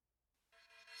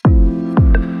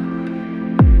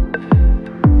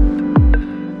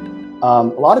A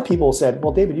lot of people said,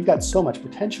 well, David, you've got so much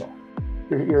potential.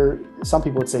 Some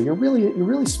people would say, you're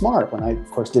really smart, when I,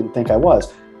 of course, didn't think I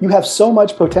was. You have so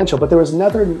much potential, but there was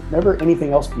never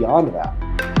anything else beyond that.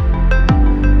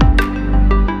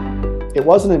 It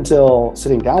wasn't until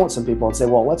sitting down with some people and say,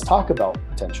 well, let's talk about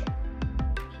potential.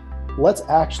 Let's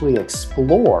actually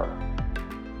explore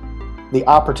the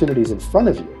opportunities in front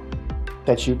of you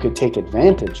that you could take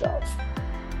advantage of.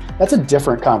 That's a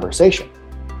different conversation.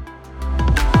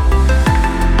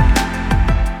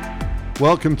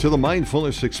 Welcome to the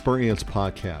Mindfulness Experience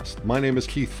podcast. My name is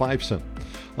Keith Fiveson.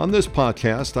 On this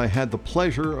podcast, I had the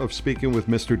pleasure of speaking with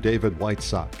Mr. David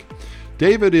Whitesock.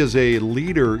 David is a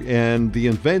leader and the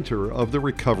inventor of the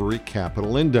Recovery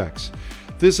Capital Index.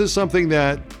 This is something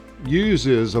that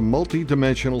uses a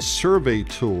multidimensional survey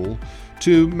tool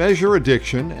to measure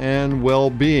addiction and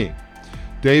well-being.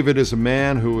 David is a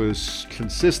man who is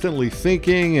consistently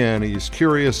thinking, and he's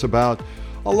curious about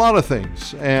a lot of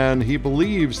things, and he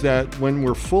believes that when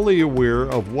we're fully aware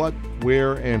of what,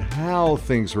 where, and how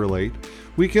things relate,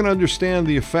 we can understand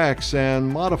the effects and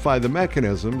modify the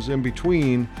mechanisms in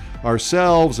between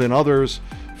ourselves and others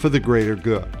for the greater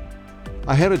good.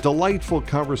 I had a delightful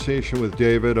conversation with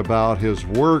David about his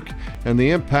work and the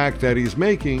impact that he's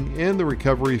making in the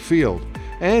recovery field,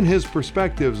 and his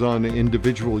perspectives on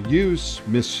individual use,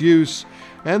 misuse,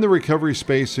 and the recovery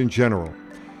space in general.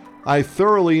 I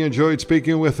thoroughly enjoyed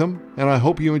speaking with him, and I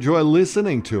hope you enjoy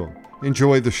listening to him.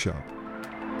 Enjoy the show.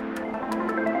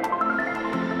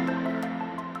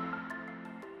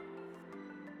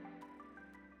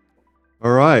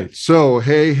 All right. So,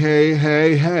 hey,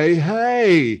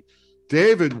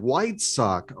 David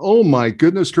Whitesock. Oh my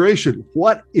goodness gracious.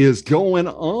 What is going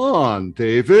on,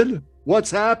 David? What's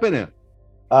happening?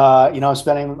 I'm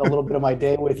spending a little bit of my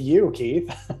day with you,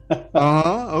 Keith.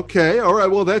 Okay. All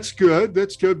right. Well, that's good.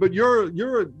 That's good. But you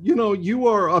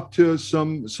are up to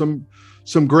some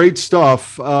great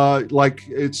stuff. Like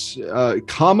it's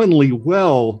commonly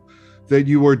well that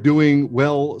you are doing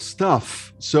well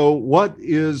stuff. So what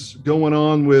is going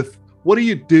on what do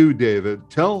you do, David?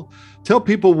 Tell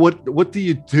people what do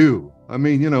you do? I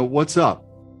mean, what's up?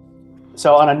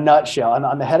 So on a nutshell,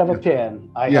 on the head of a pin,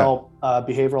 I help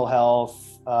behavioral health,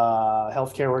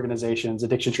 healthcare organizations,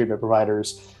 addiction treatment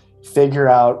providers figure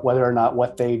out whether or not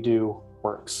what they do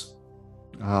works.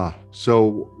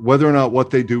 So whether or not what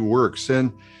they do works.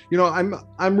 And,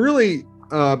 I'm really,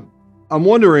 I'm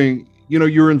wondering,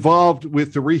 you're involved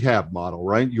with the rehab model,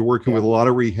 right? You're working with a lot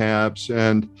of rehabs,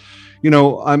 and,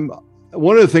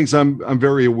 one of the things I'm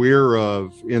very aware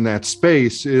of in that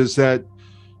space is that,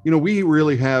 we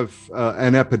really have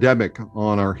an epidemic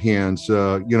on our hands,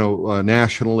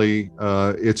 nationally.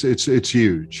 It's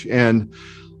huge. And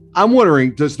I'm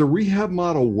wondering, does the rehab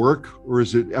model work, or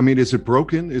is it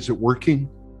broken? Is it working?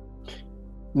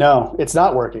 No, it's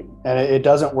not working. And it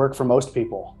doesn't work for most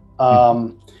people.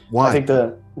 Why? I think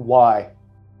why?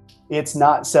 It's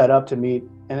not set up to meet,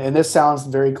 and this sounds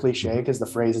very cliche because the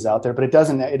phrase is out there, but it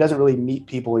doesn't really meet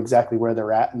people exactly where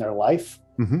they're at in their life.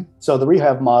 Mm-hmm. So the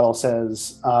rehab model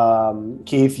says,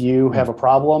 Keith, you have a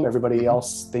problem. Everybody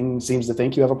else seems to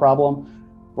think you have a problem.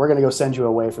 We're going to go send you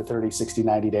away for 30, 60,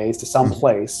 90 days to some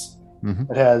place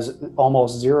that has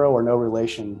almost zero or no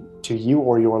relation to you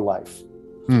or your life.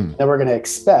 Then we're going to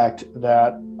expect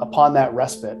that upon that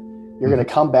respite, you're going to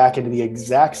come back into the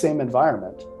exact same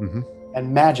environment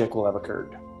and magic will have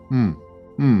occurred.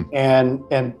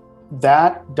 And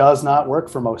that does not work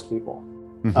for most people.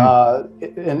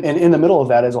 And in the middle of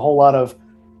that is a whole lot of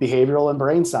behavioral and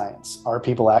brain science. Are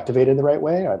people activated the right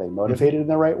way? Are they motivated in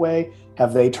the right way?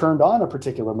 Have they turned on a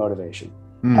particular motivation?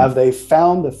 Have they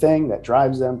found the thing that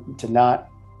drives them to not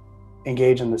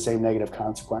engage in the same negative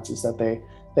consequences that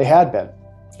they had been?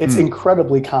 It's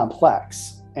incredibly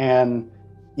complex. And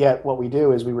yet what we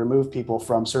do is we remove people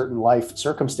from certain life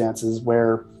circumstances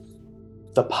where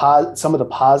some of the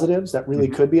positives that really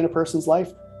could be in a person's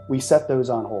life, we set those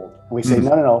on hold. And we say,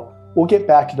 no, we'll get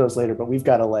back to those later, but we've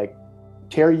got to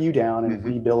tear you down and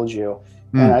rebuild you.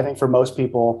 And I think for most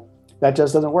people, that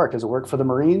just doesn't work. Does it work for the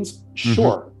Marines?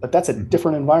 Sure. But that's a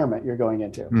different environment you're going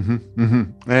into.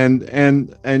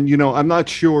 And I'm not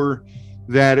sure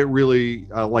that it really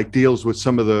deals with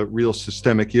some of the real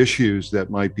systemic issues that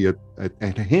might be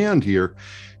at hand here.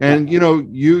 And,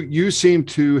 you seem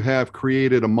to have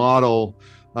created a model.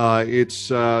 It's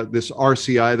this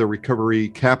RCI, the Recovery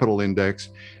Capital Index.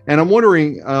 And I'm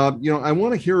wondering, I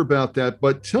want to hear about that,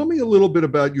 but tell me a little bit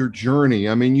about your journey.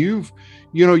 I mean, you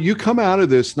come out of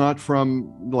this not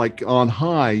from on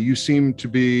high. You seem to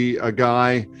be a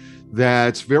guy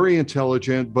that's very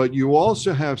intelligent, but you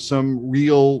also have some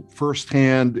real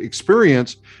firsthand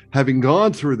experience having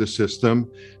gone through the system,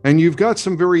 and you've got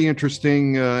some very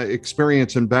interesting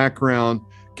experience and background.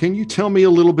 Can you tell me a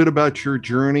little bit about your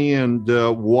journey and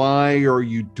why are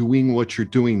you doing what you're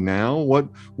doing now? What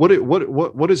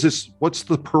is this? What's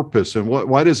the purpose, and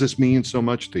why does this mean so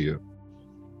much to you?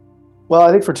 Well,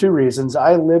 I think for two reasons.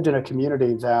 I lived in a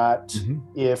community that, Mm-hmm.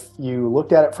 if you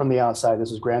looked at it from the outside,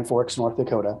 this was Grand Forks, North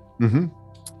Dakota. Mm-hmm.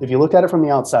 If you looked at it from the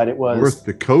outside, it was North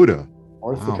Dakota.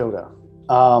 North Wow.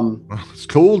 Dakota. It's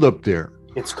cold up there.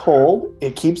 It's cold.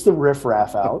 It keeps the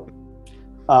riffraff out.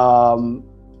 And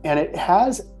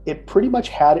it pretty much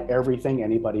had everything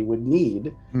anybody would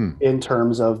need in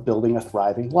terms of building a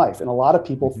thriving life. And a lot of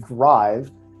people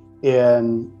thrive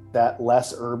in that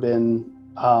less urban,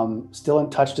 still in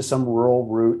touch to some rural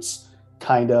roots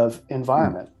kind of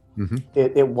environment. Mm-hmm.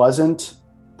 It wasn't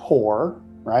poor,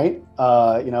 right?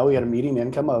 We had a median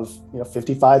income of,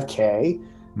 $55K.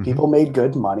 Mm-hmm. People made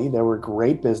good money. There were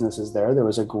great businesses there. There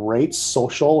was a great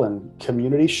social and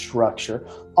community structure.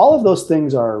 All of those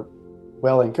things are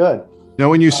well and good. Now,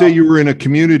 when you say you were in a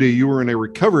community, you were in a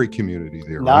recovery community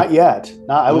there, Not right? yet.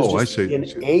 I was I just see.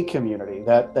 in a community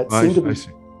that seemed to be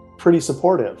pretty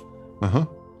supportive. Uh-huh.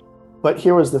 But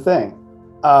here was the thing.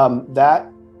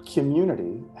 That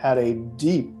community had a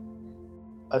deep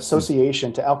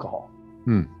association to alcohol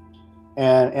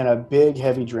and a big,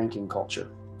 heavy drinking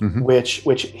culture,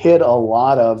 which hid a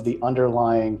lot of the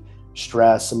underlying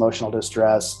stress, emotional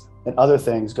distress, and other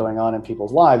things going on in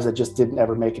people's lives that just didn't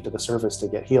ever make it to the surface to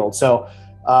get healed. So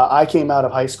I came out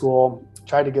of high school,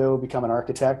 tried to go become an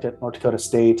architect at North Dakota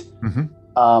State.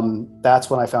 That's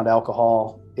when I found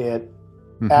alcohol. It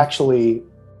actually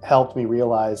helped me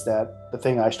realize that the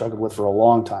thing I struggled with for a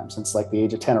long time, since like the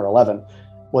age of 10 or 11,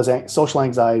 was social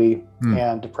anxiety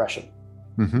and depression.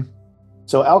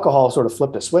 So alcohol sort of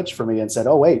flipped a switch for me and said,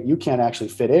 oh, wait, you can't actually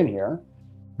fit in here.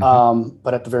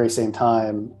 But at the very same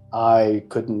time, I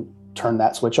couldn't turn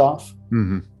that switch off.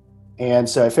 And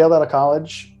so I failed out of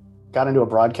college, got into a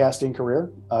broadcasting career,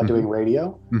 doing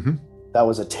radio. That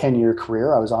was a 10-year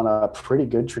career. I was on a pretty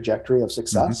good trajectory of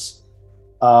success.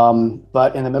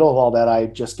 But in the middle of all that, I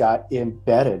just got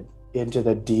embedded into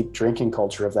the deep drinking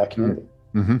culture of that community.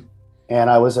 And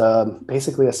I was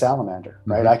basically a salamander,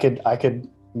 right? I could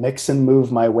mix and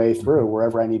move my way through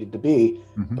wherever I needed to be,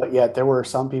 but yet there were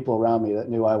some people around me that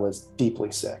knew I was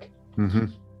deeply sick.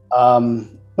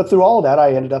 But through all of that,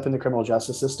 I ended up in the criminal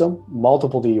justice system,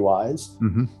 multiple DUIs,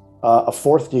 a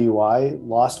fourth DUI,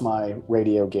 lost my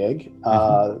radio gig,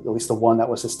 at least the one that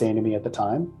was sustaining me at the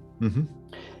time.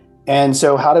 And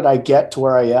so how did I get to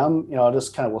where I am? I'll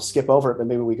just we'll skip over it, but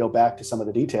maybe we go back to some of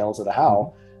the details of the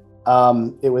how.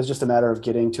 It was just a matter of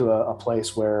getting to a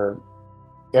place where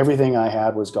everything I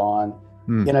had was gone,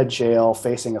 in a jail,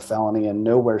 facing a felony in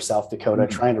nowhere, South Dakota,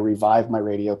 trying to revive my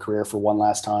radio career for one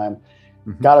last time.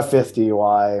 Got a fifth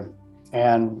DUI,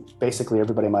 and basically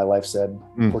everybody in my life said,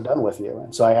 we're done with you.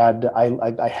 And so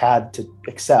I had to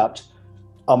accept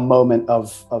a moment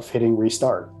of hitting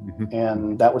restart.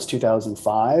 And that was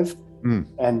 2005.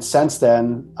 And since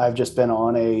then, I've just been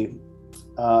on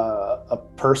a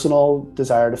personal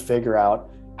desire to figure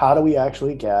out, how do we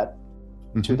actually get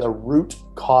to the root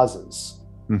causes?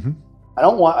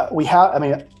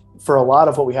 For a lot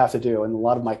of what we have to do, and a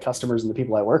lot of my customers and the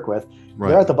people I work with,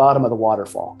 they're at the bottom of the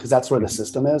waterfall, because that's where the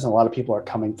system is. And a lot of people are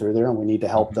coming through there, and we need to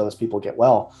help those people get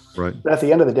well. But at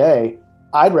the end of the day,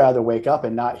 I'd rather wake up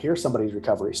and not hear somebody's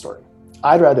recovery story.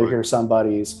 I'd rather hear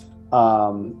somebody's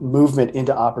movement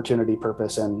into opportunity,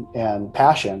 purpose, and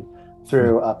passion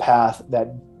through a path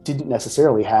that didn't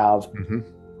necessarily have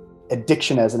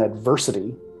addiction as an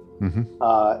adversity.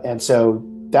 And so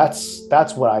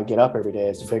that's what I get up every day,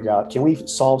 is to figure out, can we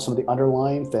solve some of the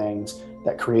underlying things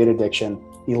that create addiction,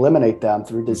 eliminate them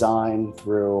through design,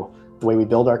 through the way we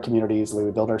build our communities, the way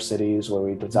we build our cities, the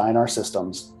way we design our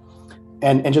systems,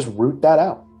 and just root that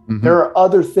out. There are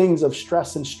other things of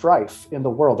stress and strife in the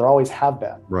world. There always have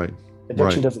been.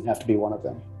 Addiction doesn't have to be one of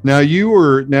them. Now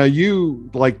you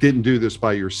didn't do this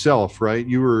by yourself, right?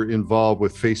 You were involved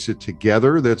with Face It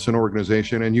Together. That's an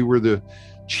organization, and you were the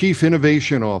Chief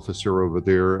Innovation Officer over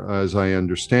there, as I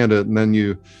understand it. And then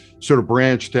you sort of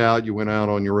branched out, you went out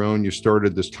on your own, you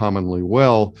started this Commonly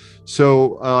Well.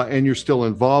 So, and you're still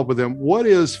involved with them. What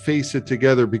is Face It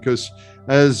Together? Because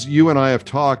as you and I have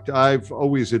talked, I've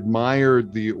always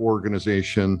admired the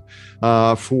organization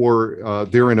for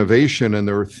their innovation and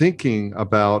their thinking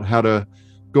about how to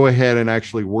go ahead and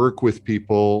actually work with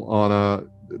people on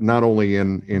not only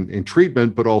in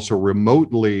treatment, but also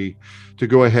remotely to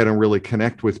go ahead and really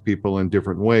connect with people in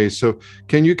different ways. So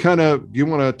can you do you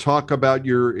want to talk about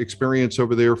your experience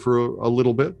over there for a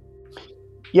little bit?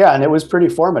 Yeah, and it was pretty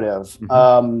formative.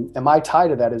 Mm-hmm. And my tie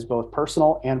to that is both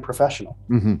personal and professional.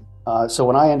 Mm-hmm. So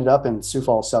when I ended up in Sioux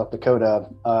Falls, South Dakota,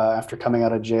 after coming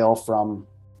out of jail from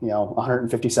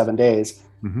 157 days,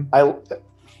 Mm-hmm.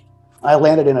 I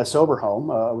landed in a sober home,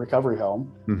 a recovery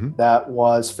home, Mm-hmm. that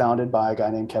was founded by a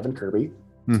guy named Kevin Kirby.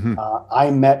 Mm-hmm.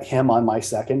 I met him on my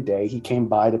second day. He came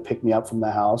by to pick me up from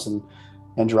the house and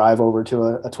drive over to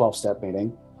a 12-step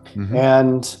meeting. Mm-hmm.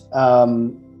 And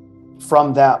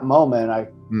from that moment, I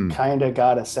kind of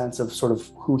got a sense of sort of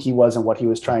who he was and what he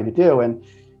was trying to do.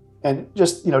 And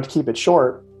just, to keep it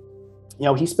short,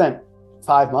 he spent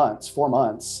 4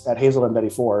 months at Hazelden Betty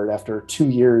Ford after 2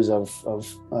 years of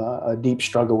a deep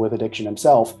struggle with addiction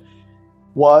himself,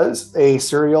 was a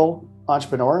serial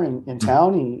entrepreneur in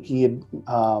town. He had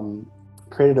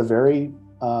created a very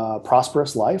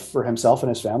prosperous life for himself and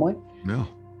his family. Yeah.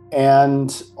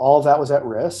 And all of that was at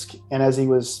risk. And as he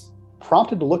was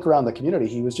prompted to look around the community,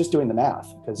 he was just doing the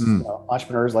math, because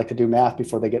entrepreneurs like to do math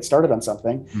before they get started on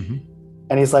something. Mm-hmm.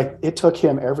 And he's like, it took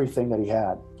him everything that he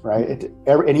had, right?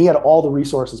 And he had all the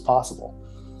resources possible.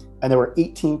 And there were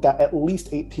at least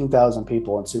 18,000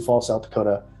 people in Sioux Falls, South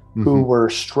Dakota, who were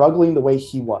struggling the way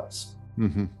he was.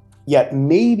 Mm-hmm. Yet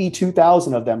maybe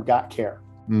 2,000 of them got care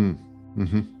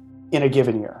mm-hmm. in a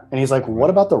given year. And he's like, what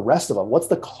about the rest of them? What's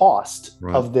the cost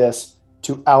of this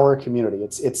to our community?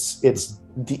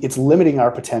 It's limiting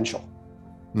our potential.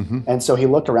 Mm-hmm. And so he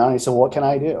looked around and he said, well, what can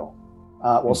I do?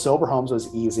 Well, sober homes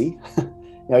was easy.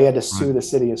 He had to sue the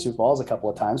city of Sioux Falls a couple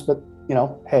of times, but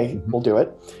hey, we'll do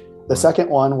it. The second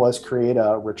one was create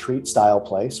a retreat style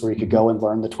place where you could go and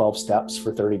learn the 12 steps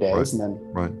for 30 days. And then,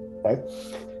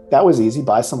 that was easy.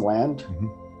 Buy some land,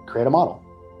 create a model.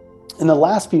 And the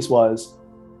last piece was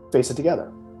face it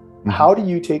together. Mm-hmm. How do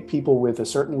you take people with a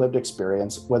certain lived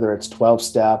experience, whether it's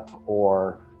 12-step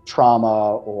or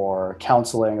trauma or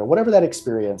counseling or whatever that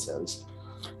experience is,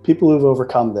 people who've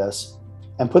overcome this,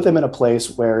 and put them in a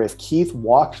place where if Keith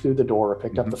walked through the door or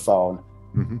picked up the phone,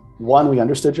 one, we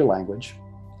understood your language,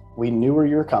 we knew where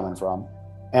you were coming from,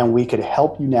 and we could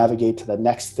help you navigate to the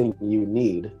next thing you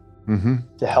need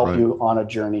to help you on a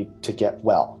journey to get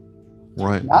well.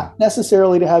 Right. Not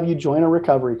necessarily to have you join a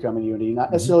recovery community,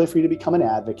 not necessarily for you to become an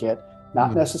advocate,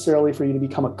 not necessarily for you to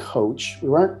become a coach.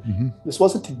 This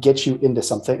wasn't to get you into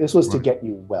something. This was to get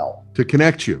you well. To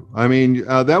connect you. I mean,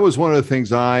 that was one of the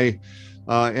things I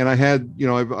had, I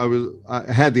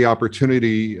had the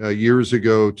opportunity years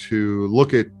ago to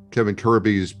look at Kevin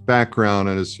Kirby's background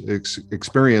and his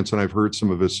experience, and I've heard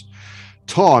some of his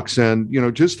talks, and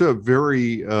just a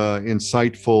very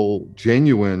insightful,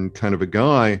 genuine kind of a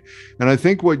guy. And I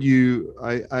think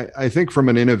I think from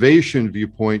an innovation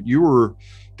viewpoint, you were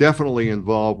definitely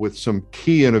involved with some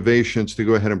key innovations to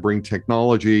go ahead and bring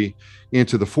technology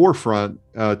into the forefront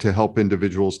to help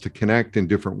individuals to connect in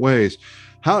different ways.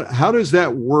 How does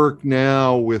that work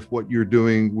now with what you're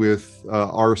doing with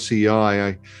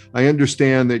RCI? I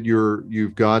understand that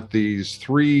you've got these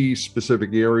 3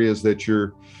 specific areas that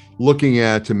you're looking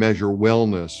at to measure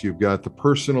wellness. You've got the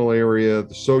personal area,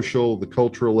 the social, the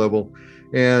cultural level,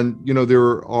 and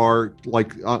there are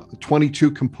like 22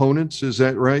 components. Is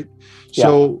that right?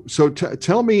 Yeah. So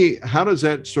tell me, how does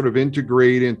that sort of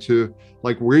integrate into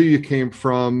like where you came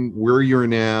from, where you're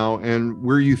now, and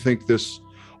where you think this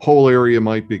whole area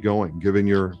might be going, given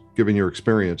your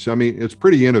experience? I mean, it's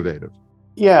pretty innovative.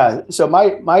 Yeah. So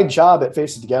my job at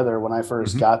Face It Together when I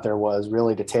first got there was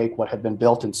really to take what had been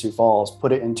built in Sioux Falls,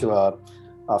 put it into a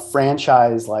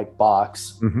franchise-like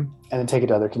box, and then take it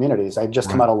to other communities. I'd just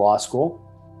come out of law school.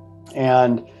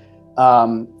 And,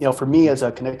 for me as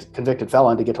a convicted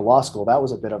felon to get to law school, that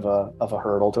was a bit of a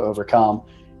hurdle to overcome.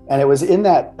 And it was in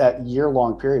that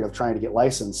year-long period of trying to get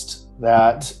licensed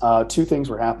that 2 things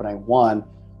were happening. One,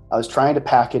 I was trying to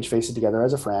package Face It Together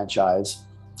as a franchise.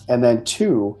 And then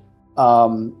 2,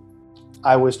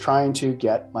 I was trying to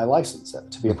get my license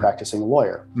to be a practicing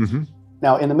lawyer.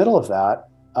 Now, in the middle of that,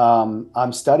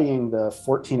 I'm studying the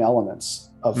 14 elements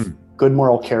of good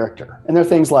moral character. And they're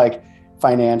things like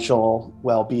financial,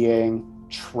 well-being,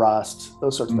 trust,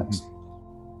 those sorts of things.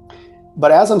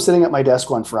 But as I'm sitting at my desk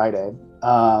one Friday,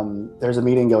 there's a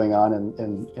meeting going on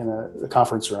in a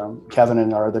conference room, Kevin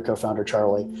and our other co-founder,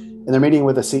 Charlie, and they're meeting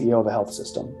with the CEO of a health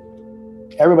system.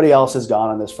 Everybody else is gone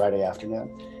on this Friday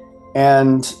afternoon.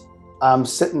 And I'm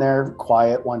sitting there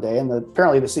quiet one day, and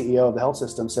apparently the CEO of the health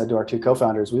system said to our 2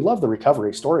 co-founders, "We love the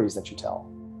recovery stories that you tell.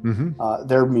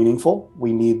 They're meaningful.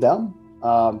 We need them.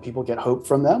 People get hope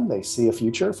from them. They see a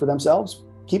future for themselves.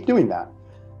 Keep doing that."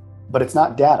 but it's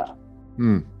not data.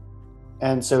 Mm.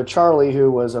 And so Charlie,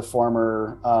 who was a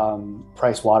former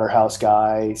Price Waterhouse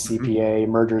guy, CPA,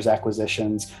 mergers,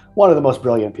 acquisitions, one of the most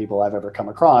brilliant people I've ever come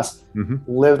across,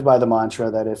 lived by the mantra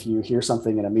that if you hear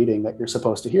something in a meeting that you're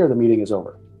supposed to hear, the meeting is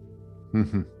over.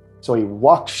 So he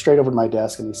walked straight over to my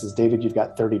desk and he says, David, you've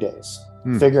got 30 days.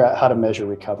 Figure out how to measure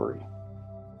recovery.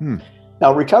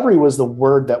 Now, recovery was the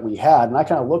word that we had. And I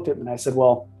kind of looked at him and I said,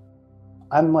 well,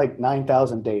 I'm like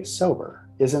 9,000 days sober.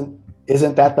 Isn't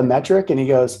that the metric? And he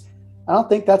goes, I don't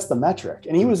think that's the metric.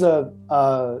 And he was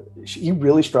he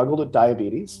really struggled with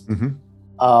diabetes.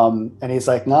 And he's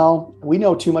like, no, we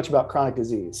know too much about chronic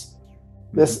disease.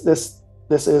 This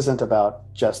isn't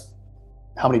about just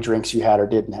how many drinks you had or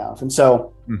didn't have. And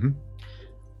so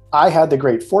I had the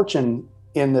great fortune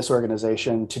in this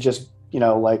organization to just,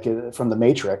 like from the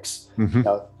Matrix,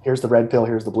 here's the red pill,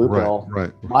 here's the blue pill.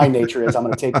 Right. My nature is I'm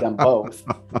going to take them both.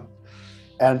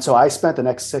 And so I spent the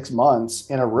next 6 months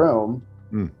in a room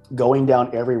going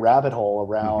down every rabbit hole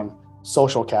around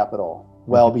social capital,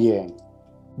 well-being,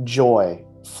 joy,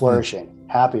 flourishing,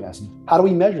 happiness. How do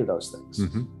we measure those things?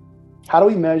 How do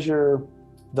we measure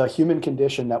the human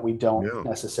condition that we don't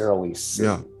necessarily see?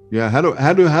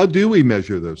 How do we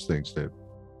measure those things, Dave?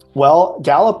 Well,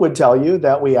 Gallup would tell you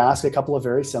that we ask a couple of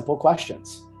very simple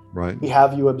questions. Right. We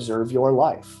have you observe your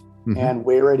life and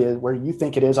where you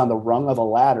think it is on the rung of a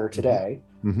ladder today,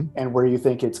 and where you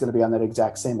think it's going to be on that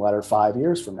exact same ladder 5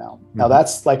 years from now. Now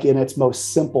that's like in its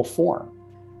most simple form.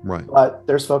 Right. But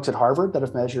there's folks at Harvard that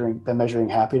have been measuring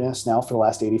happiness now for the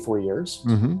last 84 years.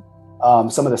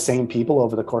 Some of the same people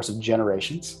over the course of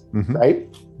generations, right?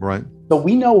 Right. So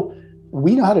we know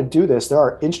how to do this. There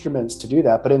are instruments to do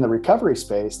that, but in the recovery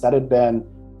space, that had been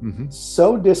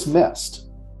so dismissed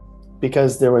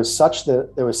because there was such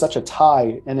a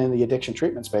tie, and in the addiction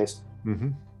treatment space,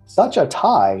 such a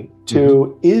tie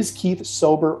to is Keith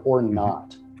sober or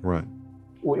not? Right.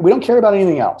 We don't care about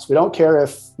anything else. We don't care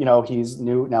if he's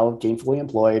now gainfully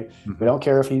employed. We don't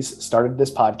care if he's started this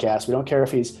podcast. We don't care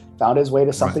if he's found his way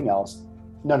to something else.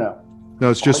 No,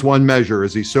 it's just one measure.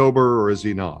 Is he sober or is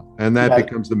he not? And that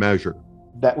becomes the measure.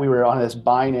 That we were on this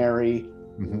binary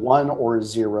 1 or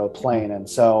 0 plane. And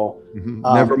so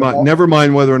never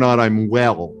mind whether or not I'm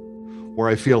well, or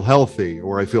I feel healthy,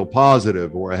 or I feel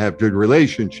positive, or I have good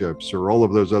relationships, or all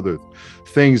of those other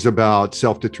things about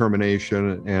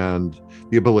self-determination and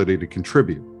the ability to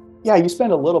contribute. Yeah, you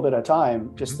spend a little bit of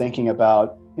time just thinking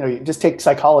about, you just take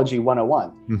psychology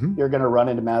 101. You're going to run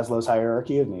into Maslow's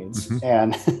hierarchy of needs.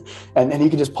 And you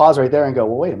can just pause right there and go,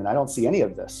 well, wait a minute, I don't see any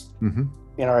of this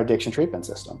in our addiction treatment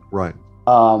system. Right.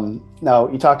 Now,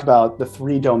 you talked about the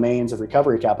 3 domains of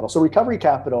recovery capital. So recovery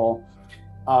capital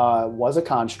was a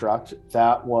construct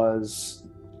that was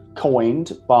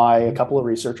coined by a couple of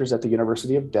researchers at the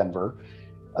University of Denver.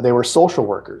 They were social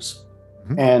workers,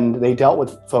 and they dealt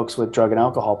with folks with drug and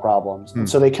alcohol problems. And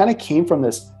so they kind of came from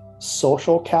this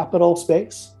social capital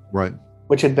space, right,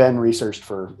 which had been researched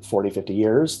for 40, 50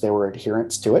 years. They were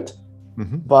adherents to it.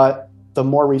 But the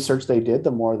more research they did,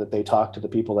 the more that they talked to the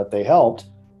people that they helped,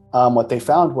 what they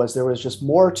found was there was just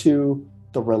more to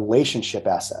the relationship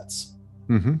assets.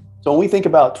 So when we think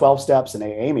about 12 steps in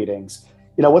AA meetings,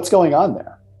 what's going on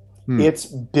there? It's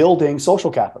building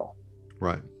social capital.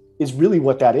 Right. Is really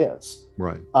what that is.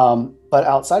 Right. But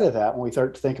outside of that, when we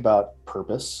start to think about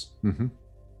purpose,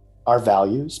 our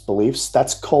values, beliefs,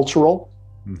 that's cultural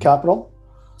capital.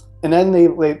 And then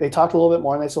they talked a little bit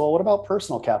more and they said, well, what about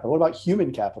personal capital? What about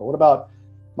human capital? What about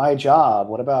my job?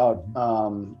 What about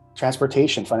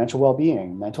transportation, financial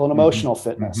well-being, mental and emotional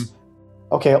fitness?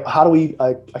 Okay, how do we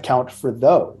account for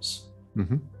those?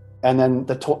 And then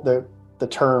the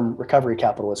term recovery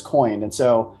capital is coined. And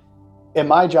so in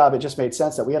my job, it just made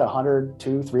sense that we had 100,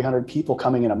 200, 300 people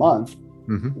coming in a month.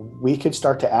 We could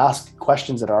start to ask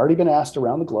questions that have already been asked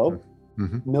around the globe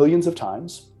millions of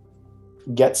times,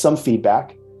 get some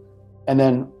feedback, and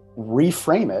then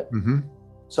reframe it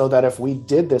so that if we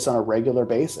did this on a regular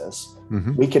basis,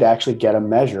 we could actually get a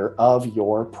measure of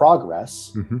your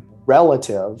progress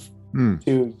relative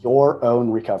to your own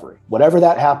recovery, whatever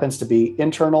that happens to be,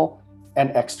 internal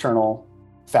and external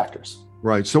factors.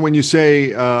 Right. So when you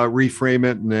say reframe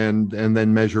it and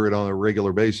then measure it on a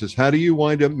regular basis, how do you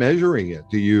wind up measuring it?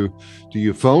 Do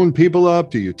you phone people up?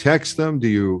 Do you text them? Do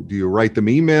you write them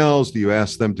emails? Do you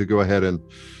ask them to go ahead and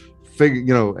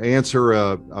answer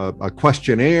a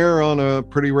questionnaire on a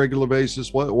pretty regular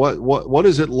basis? What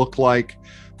does it look like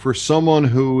for someone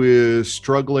who is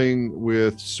struggling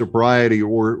with sobriety,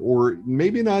 or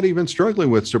maybe not even struggling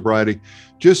with sobriety,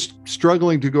 just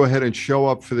struggling to go ahead and show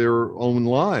up for their own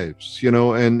lives,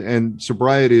 and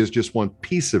sobriety is just one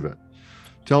piece of it.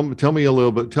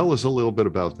 Tell us a little bit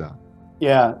about that.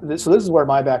 Yeah. So this is where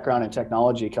my background in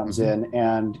technology comes in,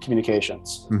 and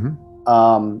communications.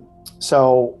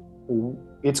 So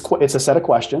it's a set of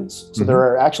questions. So there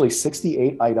are actually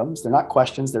 68 items. They're not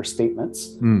questions, they're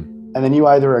statements. And then you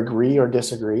either agree or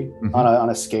disagree on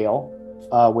a scale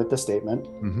with the statement.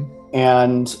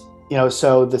 And,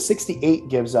 so the 68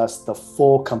 gives us the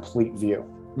full, complete view.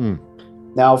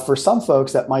 Now, for some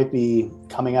folks that might be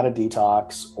coming out of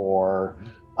detox or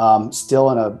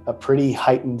still in a pretty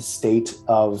heightened state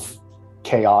of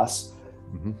chaos,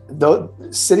 though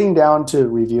sitting down to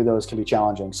review those can be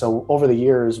challenging. So over the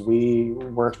years, we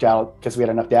worked out, because we had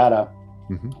enough data,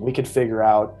 we could figure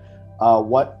out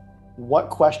what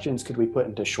questions could we put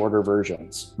into shorter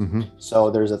versions.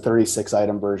 So there's a 36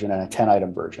 item version and a 10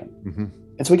 item version.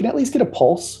 And so we can at least get a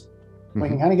pulse. We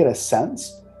can kind of get a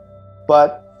sense.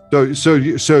 But so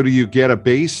do you get a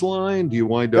baseline? Do you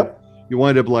wind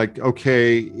up like,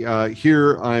 okay,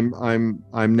 here I'm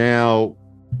now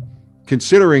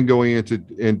considering going into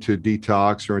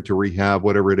detox or into rehab,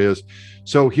 whatever it is.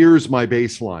 So here's my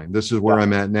baseline. This is where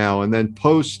I'm at now. And then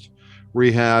post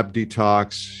rehab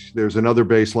detox, there's another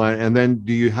baseline. And then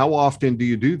how often do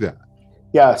you do that?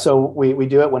 Yeah. So we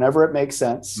do it whenever it makes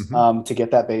sense to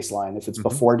get that baseline. If it's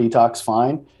before detox,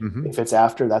 fine. If it's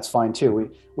after, that's fine too.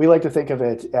 We like to think of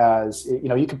it as,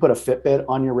 you can put a Fitbit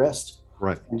on your wrist,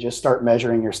 right, and just start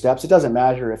measuring your steps. It doesn't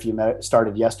matter if you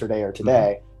started yesterday or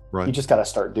today. Right. You just got to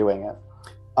start doing it.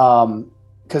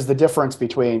 Because the difference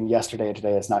between yesterday and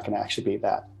today is not going to actually be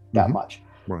that much.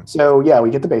 Right. So we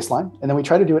get the baseline, and then we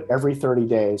try to do it every 30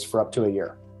 days for up to a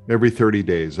year. Every 30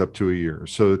 days up to a year.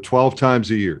 So 12 times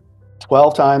a year.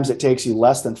 12 times. It takes you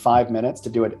less than 5 minutes to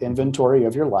do an inventory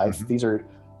of your life. These are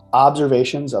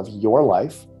observations of your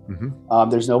life.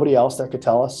 There's nobody else that could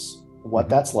tell us what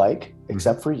that's like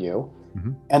except for you.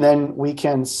 And then we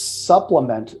can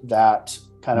supplement that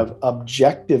kind of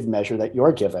objective measure that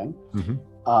you're giving.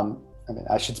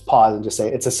 I should pause and just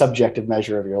say it's a subjective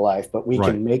measure of your life, but we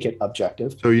can make it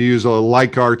objective. So you use a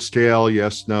Likert scale,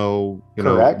 yes, no,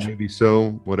 correct, maybe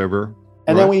so, whatever.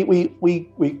 And then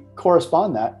we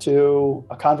correspond that to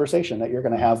a conversation that you're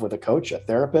going to have with a coach, a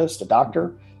therapist, a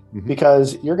doctor,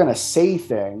 because you're going to say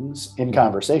things in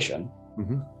conversation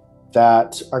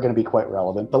that are going to be quite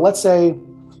relevant. But let's say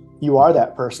you are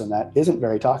that person that isn't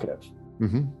very talkative.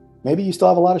 Maybe you still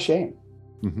have a lot of shame,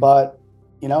 but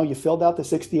you filled out the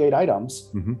 68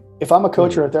 items. If I'm a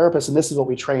coach or a therapist, and this is what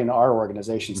we train our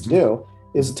organizations to do,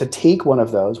 is to take one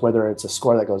of those, whether it's a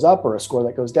score that goes up or a score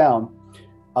that goes down,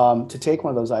 to take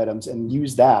one of those items and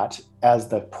use that as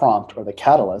the prompt or the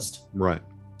catalyst, right,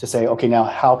 to say, okay, now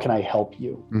how can I help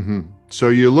you? So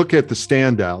you look at the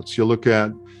standouts, you look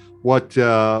at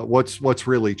what's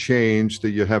really changed, that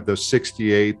you have those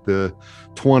 68, the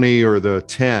 20 or the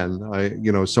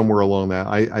 10, somewhere along that.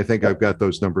 I think I've got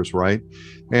those numbers right.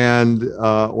 And,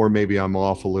 or maybe I'm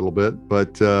off a little bit,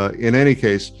 but in any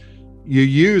case, you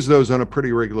use those on a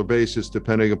pretty regular basis,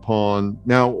 depending upon,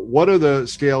 now, what are the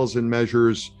scales and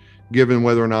measures given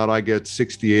whether or not I get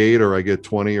 68 or I get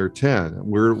 20 or 10?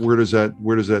 Where does that,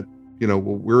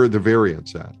 where are the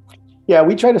variants at? Yeah,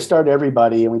 we try to start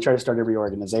everybody, and we try to start every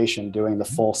organization doing the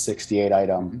full 68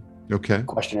 item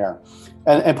questionnaire.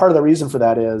 And part of the reason for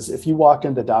that is if you walked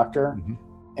into the doctor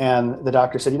and the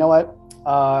doctor said, you know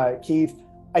what, Keith,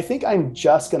 I think I'm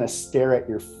just going to stare at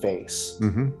your face.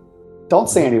 Don't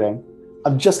say anything.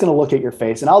 I'm just going to look at your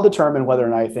face, and I'll determine whether or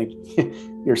not I think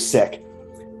you're sick.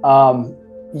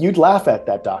 You'd laugh at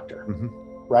that doctor,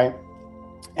 right?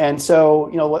 And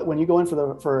so, when you go in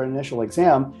for an initial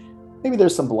exam, maybe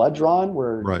there's some blood drawn.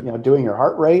 We're doing your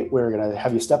heart rate. We're going to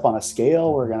have you step on a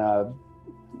scale. We're going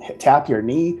to tap your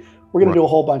knee. We're going to do a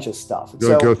whole bunch of stuff.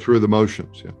 So go through the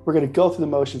motions. Yeah. We're going to go through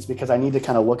the motions because I need to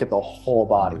kind of look at the whole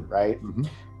body, right?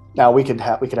 Now we could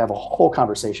have a whole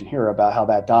conversation here about how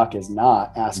that doc is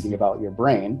not asking about your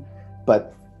brain,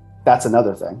 but that's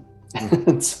another thing.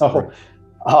 And so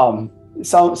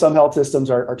some health systems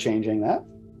are changing that.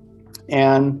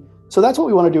 And so that's what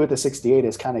we want to do with the 68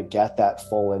 is kind of get that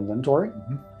full inventory,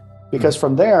 because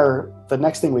from there, the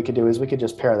next thing we could do is we could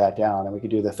just pare that down, and we could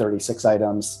do the 36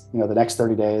 items, the next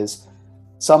 30 days.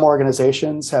 Some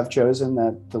organizations have chosen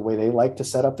that the way they like to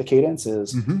set up the cadence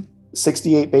is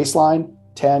 68 baseline,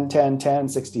 10, 10, 10,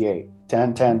 68,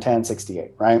 10, 10, 10,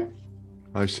 68, right?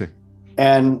 I see.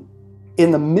 And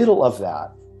in the middle of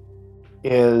that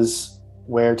is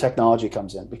where technology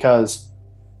comes in, because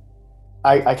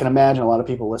I can imagine a lot of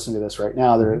people listening to this right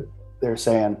now. They're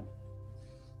saying,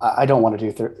 I don't want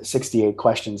to do 68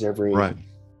 questions every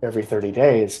 30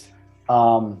 days.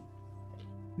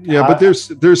 Yeah, but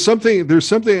there's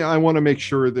something I want to make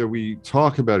sure that we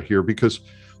talk about here, because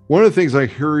one of the things I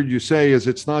heard you say is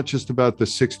it's not just about the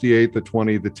 68, the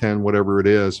 20, the 10, whatever it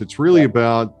is. It's really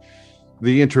about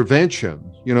the intervention,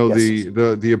 Yes.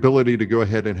 the ability to go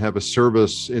ahead and have a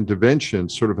service intervention,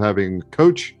 sort of having a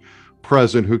coach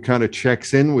present who kind of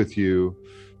checks in with you,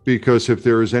 because if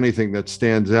there is anything that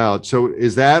stands out. So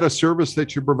is that a service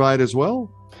that you provide as well?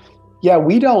 Yeah,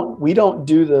 we don't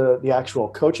do the actual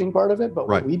coaching part of it, but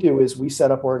Right. what we do is we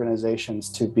set up organizations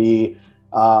to be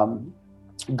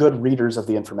good readers of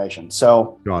the information.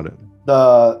 So Got it.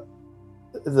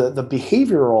 The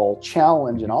behavioral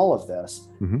challenge in all of this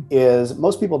is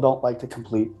most people don't like to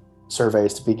complete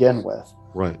surveys to begin with.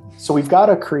 Right. So we've got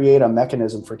to create a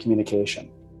mechanism for communication.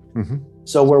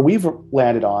 So where we've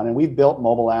landed on, and we've built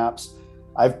mobile apps,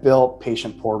 I've built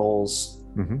patient portals.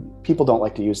 People don't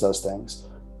like to use those things,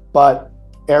 but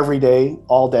every day,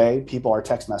 all day, people are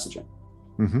text messaging.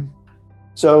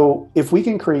 So if we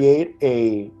can create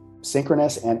a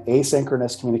synchronous and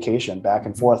asynchronous communication back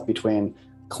and forth between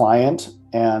client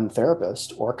and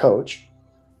therapist or coach,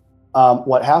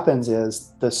 what happens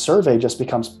is the survey just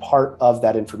becomes part of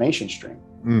that information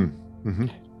stream.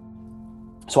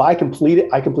 So I complete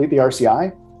the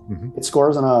RCI. It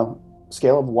scores on a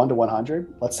scale of 1 to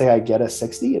 100. Let's say I get a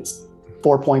 60. It's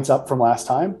 4 points up from last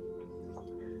time.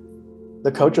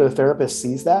 The coach or the therapist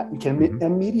sees that and can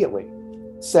immediately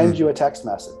send you a text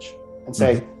message and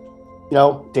say,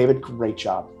 David, great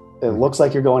job. It looks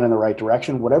like you're going in the right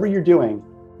direction. Whatever you're doing,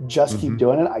 just keep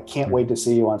doing it. I can't wait to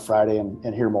see you on Friday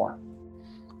and hear more.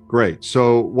 Great.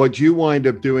 So what you wind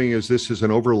up doing is this is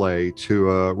an overlay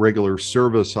to a regular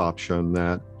service option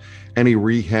that any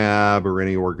rehab or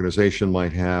any organization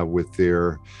might have with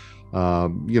their,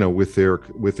 with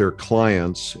their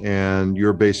clients, and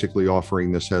you're basically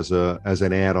offering this as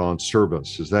an add-on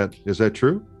service. Is that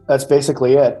true? That's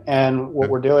basically it. And what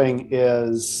we're doing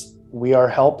is we are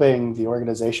helping the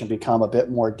organization become a bit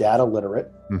more data literate.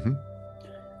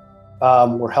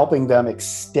 We're helping them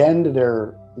extend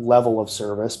their level of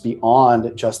service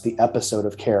beyond just the episode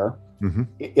of care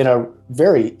in a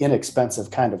very inexpensive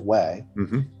kind of way.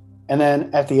 And then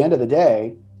at the end of the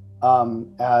day,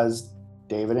 as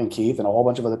David and Keith and a whole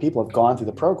bunch of other people have gone through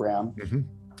the program,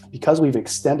 because we've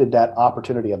extended that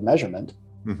opportunity of measurement,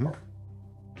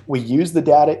 we use the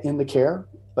data in the care,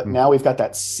 but now we've got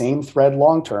that same thread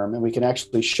long-term, and we can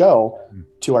actually show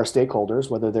to our stakeholders,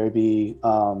 whether they be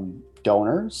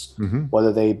donors,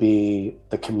 whether they be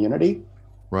the community,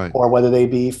 or whether they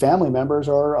be family members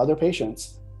or other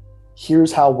patients,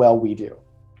 here's how well we do.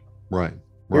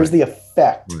 Here's the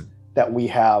effect that we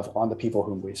have on the people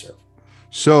whom we serve.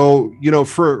 So,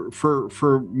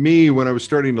 for me, when I was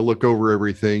starting to look over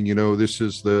everything, this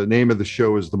is the name of the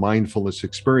show is the Mindfulness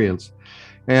Experience.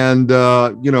 And, there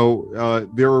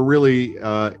are really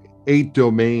 8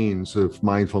 domains of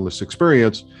mindfulness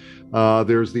experience.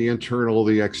 There's the internal,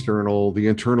 the external. The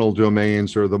internal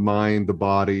domains are the mind, the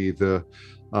body, the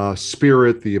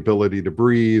spirit, the ability to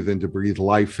breathe and to breathe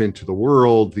life into the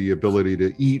world, the ability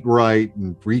to eat right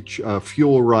and reach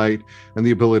fuel right, and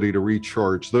the ability to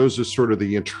recharge. Those are sort of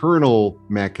the internal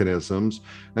mechanisms.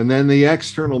 And then the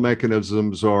external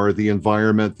mechanisms are the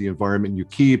environment you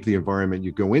keep, the environment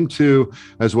you go into,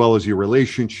 as well as your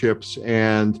relationships,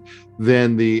 and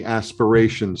then the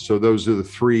aspirations. So those are the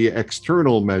 3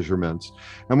 external measurements.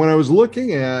 And when I was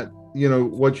looking at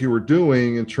what you were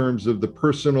doing in terms of the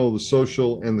personal, the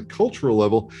social, and the cultural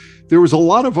level, there was a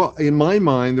lot of, in my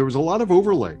mind, there was a lot of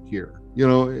overlay here.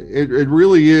 It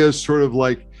really is sort of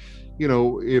like,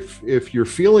 if you're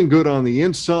feeling good on the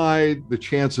inside, the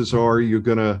chances are you're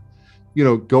going to,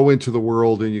 go into the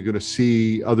world and you're going to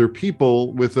see other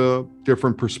people with a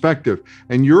different perspective.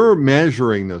 And you're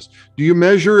measuring this. Do you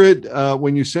measure it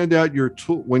when you send out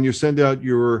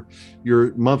your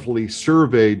monthly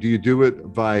survey? Do you do it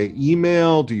via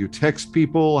email? Do you text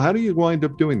people? How do you wind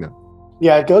up doing that?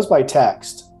 Yeah, it goes by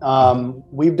text.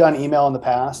 We've done email in the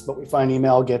past, but we find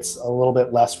email gets a little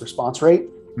bit less response rate.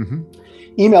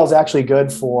 Email is actually good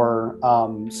for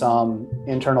some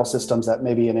internal systems that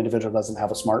maybe an individual doesn't have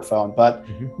a smartphone, but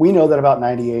we know that about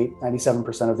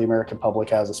 97% of the American public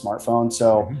has a smartphone.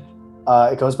 So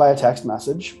it goes by a text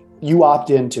message. You opt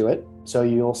into it. So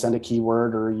you'll send a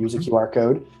keyword or use a QR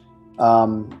code,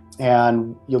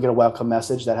 and you'll get a welcome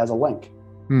message that has a link.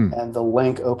 And the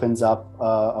link opens up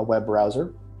a web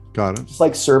browser. Got it. It's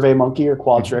like SurveyMonkey or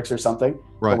Qualtrics or something.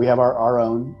 But we have our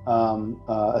own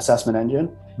assessment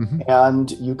engine.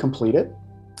 And you complete it,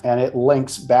 and it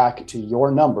links back to your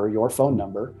number, your phone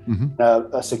number,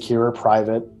 a secure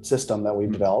private system that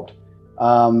we've developed.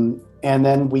 And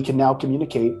then we can now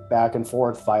communicate back and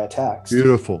forth via text.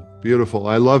 Beautiful, beautiful.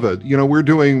 I love it. We're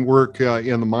doing work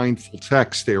in the mindful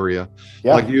text area,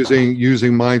 like using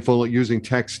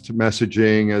text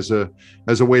messaging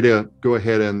as a way to go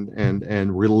ahead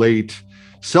and relate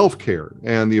self-care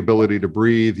and the ability to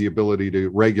breathe, the ability to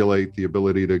regulate, the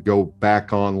ability to go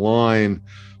back online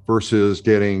versus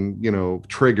getting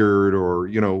triggered or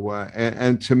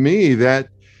and to me that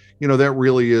that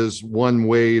really is one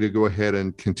way to go ahead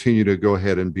and continue to go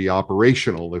ahead and be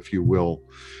operational, if you will.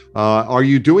 Are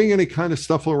you doing any kind of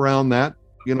stuff around that,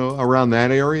 around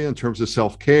that area in terms of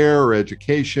self-care or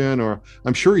education? Or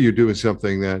I'm sure you're doing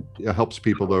something that helps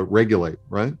people to regulate,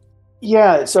 right?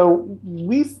 Yeah. So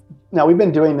we've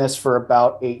been doing this for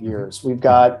about 8 years. We've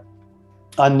got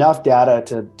enough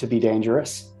data to be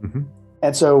dangerous. Mm-hmm.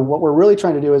 And so what we're really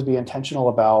trying to do is be intentional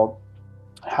about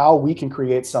how we can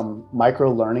create some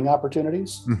micro learning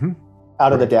opportunities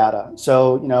out of the data.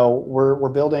 So, we're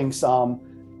building some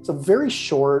very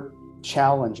short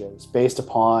challenges based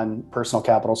upon personal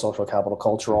capital, social capital,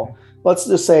 cultural. Let's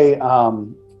just say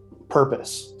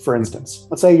purpose, for instance.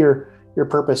 Let's say your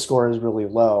purpose score is really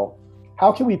low.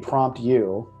 How can we prompt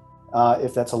you,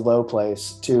 if that's a low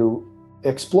place, to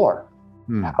explore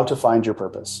how to find your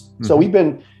purpose? So we've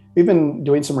been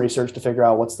doing some research to figure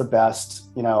out what's the best,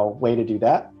 way to do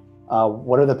that.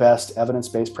 What are the best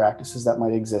evidence-based practices that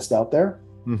might exist out there?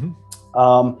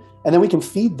 And then we can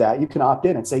feed that. You can opt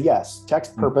in and say, yes,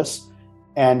 text purpose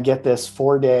and get this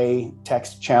 4-day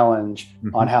text challenge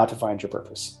on how to find your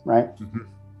purpose, right?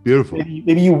 Beautiful.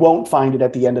 Maybe you won't find it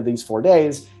at the end of these 4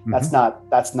 days. That's not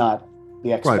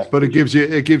the expectation. Right, but it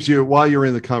gives you while you're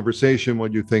in the conversation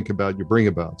what you think about, you bring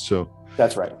about. So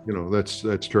that's right.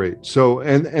 That's great. So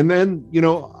and then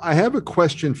I have a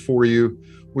question for you,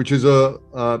 which is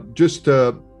just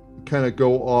to kind of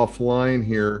go offline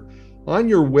here. On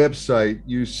your website,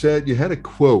 you said you had a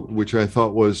quote, which I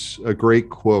thought was a great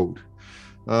quote,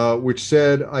 which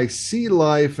said, "I see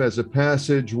life as a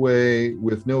passageway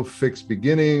with no fixed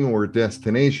beginning or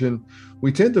destination.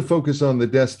 We tend to focus on the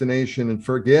destination and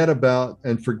forget about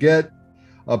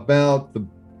the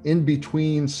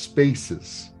in-between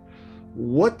spaces."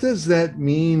 What does that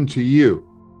mean to you?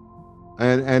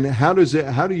 And how do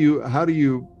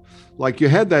you, like, you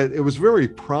had that, it was very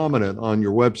prominent on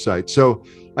your website. So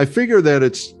I figure that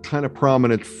it's kind of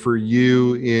prominent for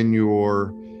you in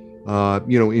your,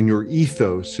 in your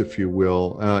ethos, if you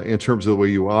will, in terms of the way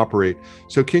you operate.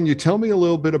 So can you tell me a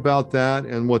little bit about that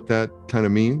and what that kind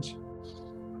of means?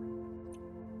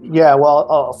 Yeah,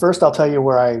 well, first I'll tell you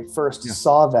where I first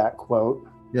saw that quote.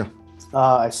 Yeah.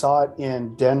 I saw it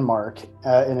in Denmark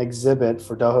at an exhibit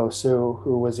for Doho Su,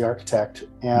 who was the architect.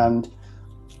 And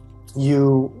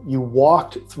you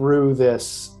walked through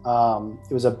this,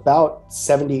 it was about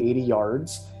 70, 80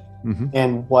 yards.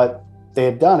 And what they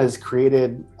had done is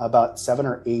created about 7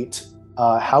 or 8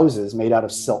 houses made out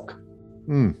of silk.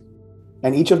 And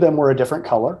each of them were a different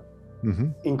color,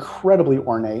 incredibly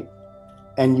ornate.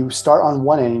 And you start on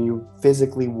one end and you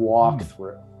physically walk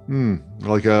through.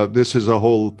 Like this is a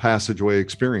whole passageway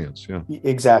experience. Yeah,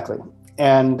 exactly.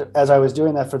 And as I was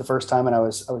doing that for the first time, and I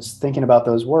was thinking about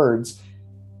those words,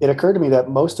 it occurred to me that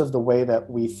most of the way that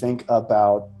we think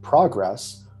about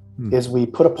progress is we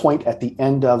put a point at the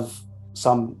end of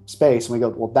some space and we go,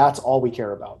 well, that's all we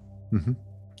care about,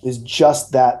 is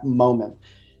just that moment.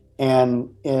 And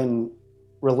in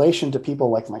relation to people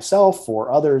like myself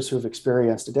or others who've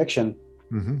experienced addiction,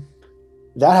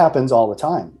 that happens all the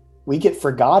time. We get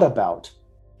forgot about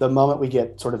the moment we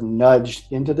get sort of nudged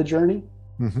into the journey,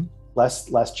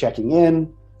 less checking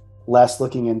in, less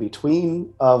looking in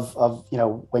between of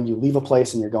when you leave a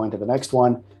place and you're going to the next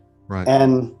one. Right.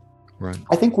 And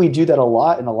I think we do that a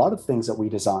lot in a lot of things that we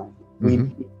design.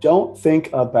 We don't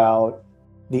think about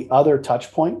the other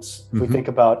touch points. If we think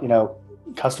about,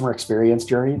 customer experience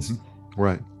journeys,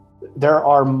 right? There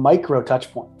are micro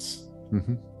touch points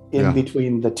in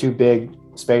between the two big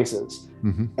spaces.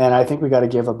 And I think we got to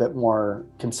give a bit more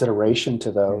consideration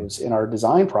to those in our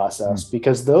design process,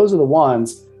 because those are the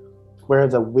ones where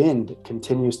the wind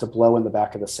continues to blow in the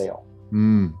back of the sail,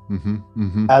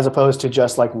 as opposed to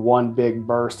just like one big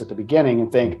burst at the beginning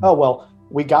and think, oh, well,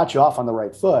 we got you off on the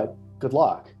right foot. Good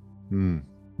luck. And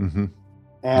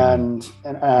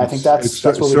I think that's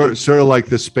what sort of like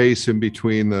the space in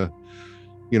between the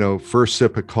first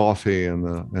sip of coffee and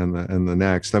the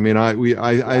next. I mean,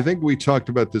 I think we talked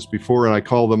about this before, and I've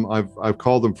called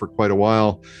them for quite a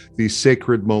while, these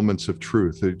sacred moments of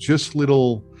truth. They're just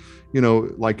little,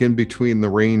 like in between the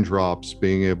raindrops,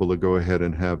 being able to go ahead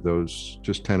and have those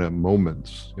just kind of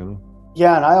moments,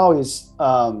 Yeah. And I always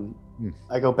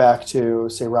I go back to,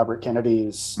 say, Robert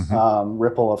Kennedy's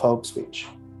Ripple of Hope speech.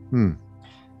 And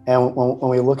when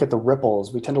we look at the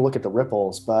ripples, we tend to look at the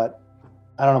ripples, but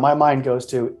I don't know, my mind goes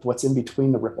to what's in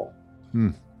between the ripple.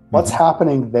 What's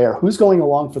happening there? Who's going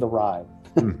along for the ride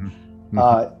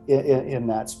in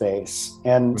that space?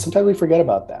 And sometimes we forget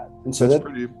about that. And so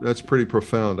that's pretty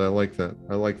profound. I like that.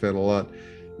 I like that a lot.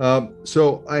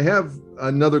 So I have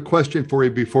another question for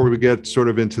you before we get sort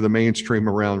of into the mainstream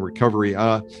around recovery.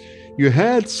 You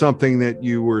had something that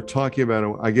you were talking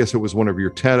about, I guess it was one of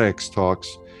your TEDx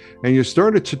talks, and you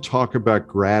started to talk about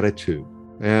gratitude.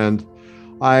 And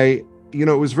it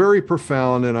was very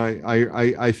profound, and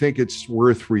I think it's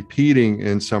worth repeating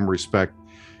in some respect.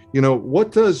 Where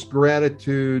does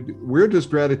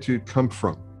gratitude come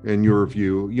from in your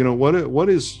view?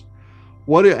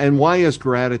 And why is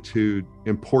gratitude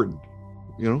important?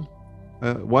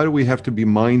 Why do we have to be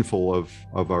mindful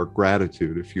of our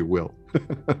gratitude, if you will?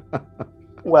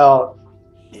 Well,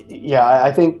 yeah,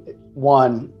 I think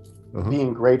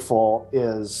being grateful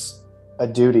is a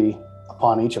duty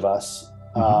upon each of us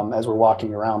as we're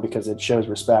walking around, because it shows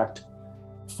respect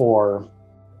for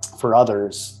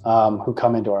others who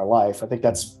come into our life. I think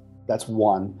that's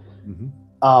one.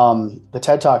 The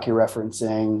TED Talk you're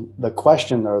referencing, the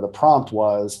question or the prompt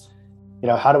was,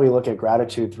 how do we look at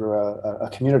gratitude through a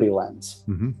community lens?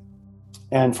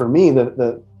 And for me,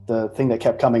 the thing that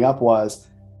kept coming up was,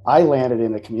 I landed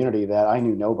in a community that I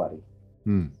knew nobody.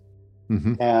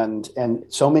 And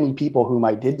so many people whom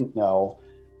I didn't know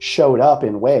showed up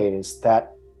in ways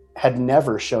that had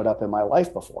never showed up in my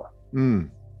life before.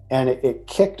 And it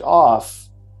kicked off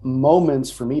moments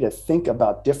for me to think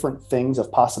about different things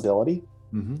of possibility.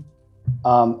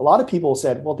 A lot of people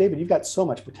said, well, David, you've got so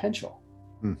much potential.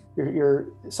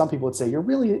 Some people would say, you're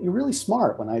really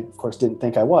smart, when I, of course, didn't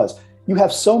think I was. You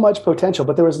have so much potential,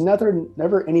 but there was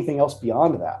never anything else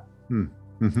beyond that.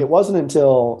 It wasn't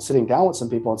until sitting down with some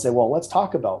people and say, well, let's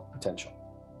talk about potential.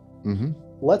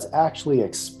 Let's actually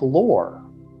explore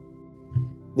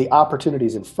the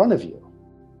opportunities in front of you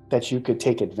that you could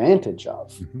take advantage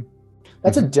of.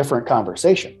 That's a different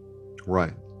conversation.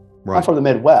 Right. I'm from the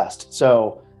Midwest,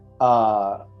 so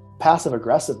passive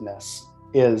aggressiveness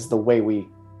is the way we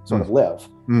sort of live.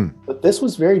 But this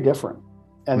was very different.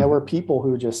 And there were people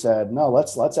who just said, no,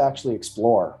 let's actually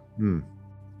explore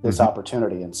this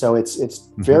opportunity. And so it's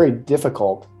very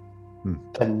difficult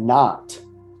to not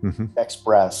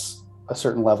express a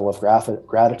certain level of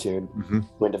gratitude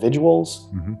to individuals,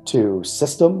 to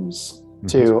systems,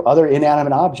 to other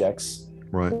inanimate objects,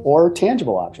 or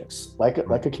tangible objects, like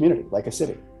a community, like a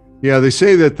city. Yeah, they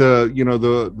say that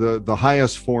the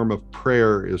highest form of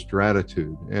prayer is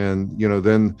gratitude. And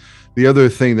then the other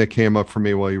thing that came up for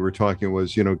me while you were talking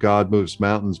was, God moves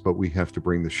mountains, but we have to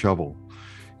bring the shovel.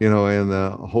 And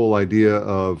the whole idea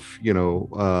of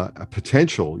a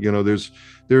potential.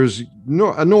 There's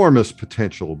enormous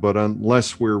potential, but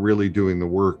unless we're really doing the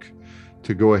work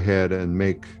to go ahead and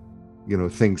make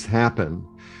things happen,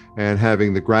 and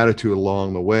having the gratitude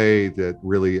along the way that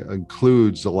really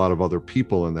includes a lot of other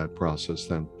people in that process,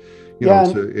 then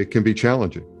it can be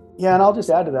challenging. Yeah, and I'll just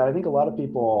add to that. I think a lot of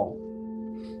people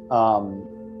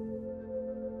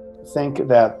think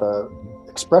that the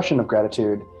expression of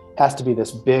gratitude has to be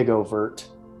this big, overt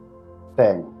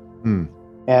thing.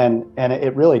 And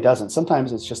it really doesn't.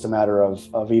 Sometimes it's just a matter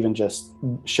of even just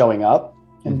showing up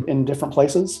in different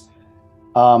places,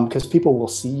 because people will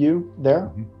see you there.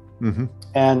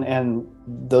 And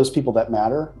those people that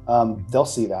matter, they'll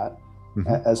see that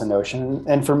as a notion.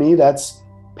 And for me, that's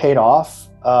paid off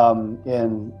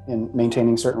in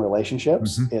maintaining certain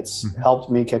relationships. It's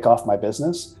helped me kick off my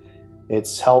business.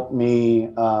 It's helped me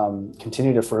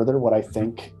continue to further what I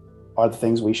think are the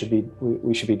things we should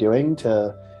be doing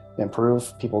to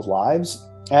improve people's lives.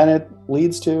 And it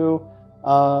leads to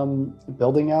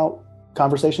building out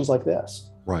conversations like this.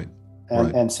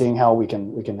 And seeing how we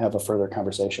can have a further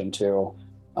conversation to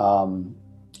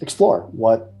explore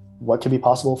what can be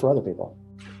possible for other people.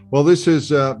 Well, this is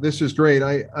great.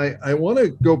 I want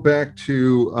to go back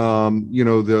to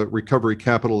the Recovery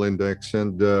Capital Index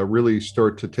and really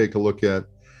start to take a look at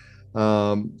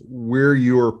where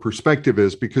your perspective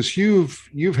is, because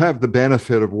you've had the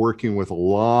benefit of working with a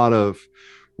lot of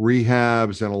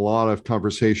rehabs and a lot of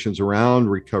conversations around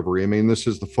recovery. I mean, this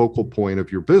is the focal point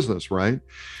of your business, right?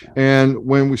 Yeah. And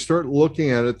when we start looking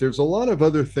at it, there's a lot of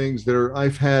other things that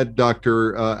I've had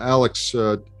Dr.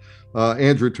 Andrew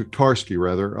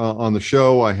Tuktarski, on the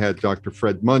show. I had Dr.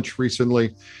 Fred Munch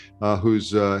recently, who's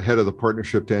head of the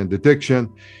Partnership to End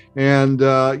Addiction. And,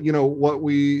 what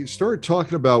we started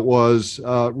talking about was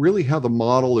really how the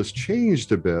model has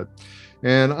changed a bit.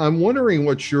 And I'm wondering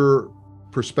what your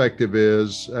perspective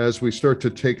is, as we start to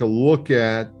take a look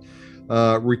at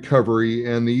recovery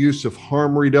and the use of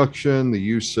harm reduction, the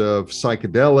use of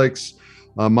psychedelics,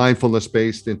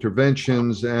 mindfulness-based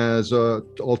interventions as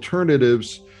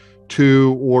alternatives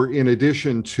to, or in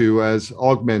addition to, as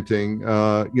augmenting,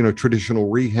 traditional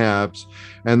rehabs,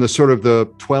 and the sort of the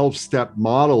 12-step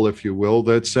model, if you will,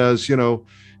 that says,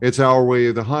 it's our way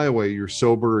or the highway. You're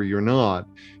sober or you're not.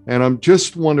 And I'm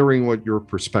just wondering what your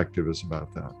perspective is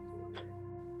about that.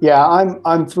 Yeah,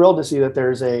 I'm thrilled to see that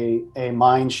there's a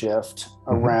mind shift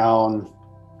around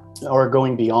or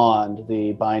going beyond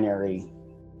the binary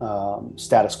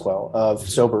status quo of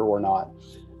sober or not.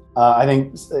 I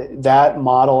think that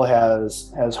model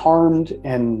has harmed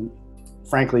and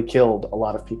frankly killed a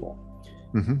lot of people.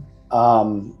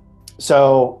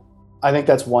 So I think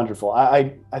that's wonderful.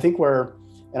 I think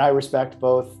and I respect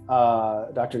both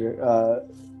Dr.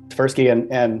 Tversky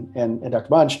and Dr.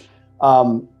 Bunch.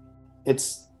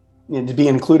 It's to be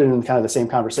included in kind of the same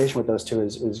conversation with those two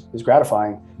is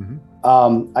gratifying.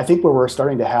 I think where we're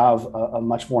starting to have a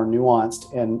much more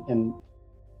nuanced and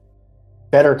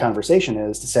better conversation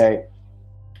is to say,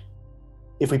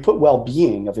 if we put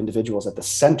well-being of individuals at the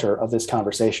center of this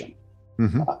conversation,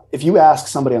 if you ask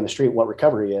somebody on the street what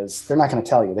recovery is, they're not going to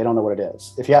tell you. They don't know what it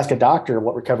is. If you ask a doctor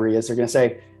what recovery is, they're going to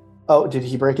say, oh, did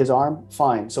he break his arm?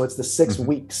 Fine. So it's the 6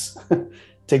 weeks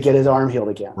to get his arm healed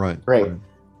again. Right. Great.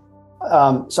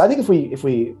 So I think if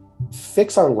we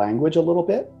fix our language a little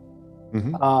bit,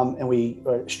 and we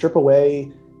strip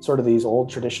away sort of these old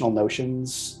traditional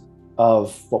notions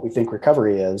of what we think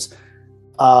recovery is,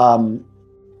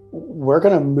 we're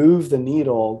going to move the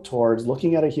needle towards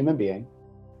looking at a human being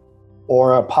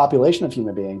or a population of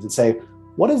human beings and say,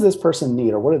 what does this person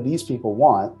need, or what do these people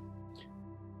want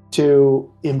to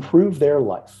improve their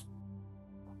life?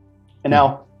 And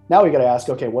now we got to ask,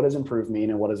 okay, what does improve mean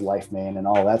and what does life mean and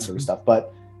all that sort of stuff.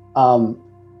 But now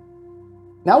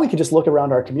we can just look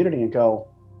around our community and go,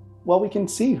 well, we can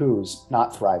see who's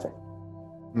not thriving.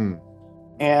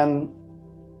 And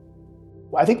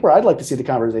I think where I'd like to see the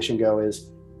conversation go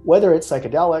is whether it's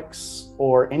psychedelics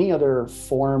or any other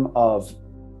form of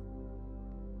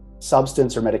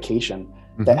substance or medication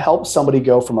that helps somebody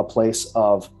go from a place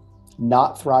of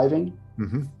not thriving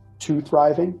to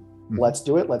thriving. Let's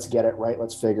do it. Let's get it right.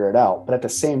 Let's figure it out. But at the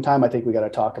same time, I think we got to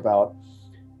talk about,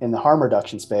 in the harm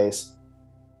reduction space,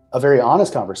 a very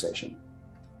honest conversation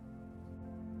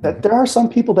that there are some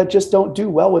people that just don't do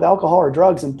well with alcohol or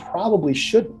drugs and probably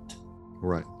shouldn't.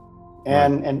 Right.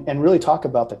 And really talk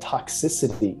about the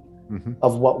toxicity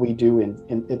of what we do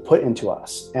and put into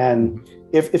us. And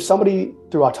if somebody,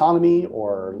 through autonomy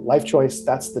or life choice,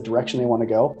 that's the direction they want to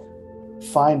go,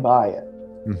 fine by it.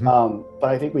 But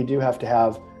I think we do have to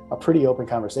have a pretty open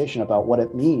conversation about what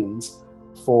it means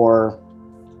for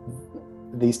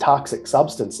these toxic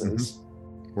substances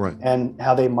and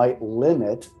how they might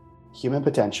limit human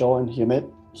potential and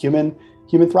human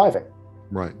thriving.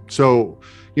 Right. So,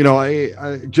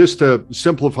 I just to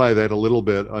simplify that a little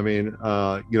bit, I mean,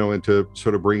 and to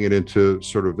sort of bring it into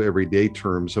sort of everyday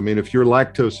terms. I mean, if you're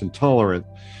lactose intolerant,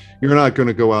 you're not going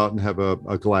to go out and have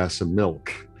a glass of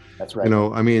milk. That's right.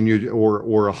 I mean,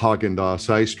 or a Haagen-Dazs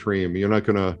ice cream. You're not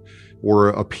going to, or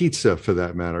a pizza for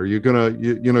that matter. You're going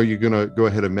to go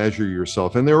ahead and measure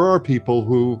yourself. And there are people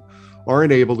who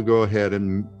aren't able to go ahead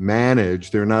and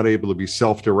manage. They're not able to be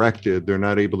self-directed. They're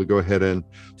not able to go ahead and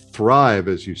thrive,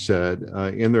 as you said,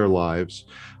 in their lives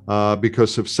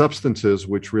because of substances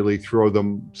which really throw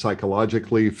them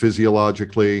psychologically,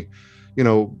 physiologically,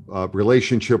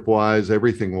 relationship-wise,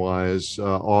 everything-wise,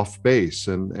 off base.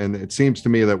 And it seems to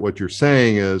me that what you're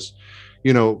saying is,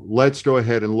 let's go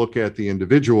ahead and look at the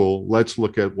individual. Let's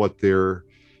look at what they're,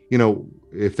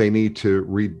 if they need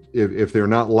to if they're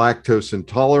not lactose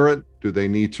intolerant, do they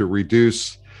need to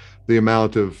reduce the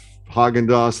amount of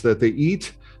Haagen-Dazs that they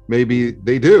eat? Maybe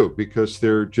they do, because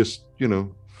they're just,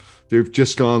 they've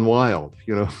just gone wild,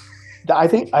 I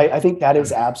think that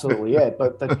is absolutely it.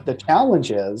 But the challenge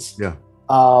is,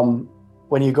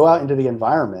 when you go out into the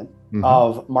environment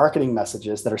of marketing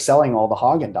messages that are selling all the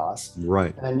Haagen-Dazs,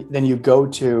 right? And then you go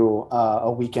to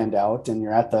a weekend out and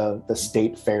you're at the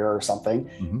state fair or something,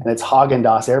 and it's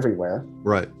Haagen-Dazs everywhere,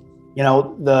 right?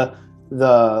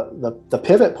 The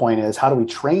pivot point is, how do we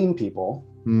train people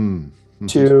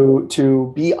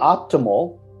to be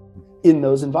optimal in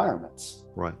those environments?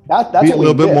 Right. That's be a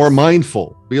little bit more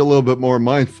mindful. Be a little bit more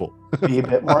mindful. Be a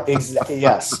bit more.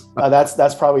 Yes.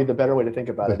 That's probably the better way to think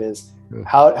about it is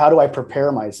how do I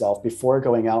prepare myself before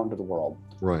going out into the world?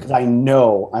 Right. Because I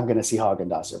know I'm going to see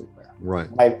Haagen-Dazs everywhere. Right.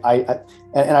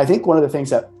 And I think one of the things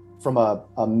that from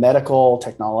a medical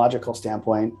technological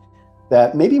standpoint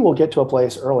that maybe we'll get to a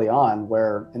place early on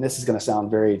where, and this is going to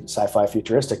sound very sci-fi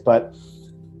futuristic, but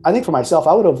I think for myself,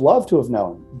 I would have loved to have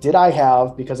known, did I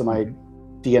have, because of my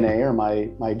DNA or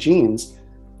my genes,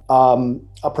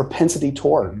 a propensity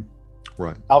toward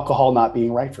right. alcohol not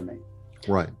being right for me?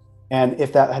 Right. And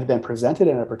if that had been presented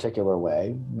in a particular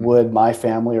way, would my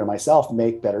family or myself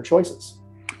make better choices?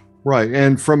 Right.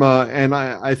 And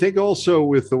I think also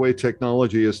with the way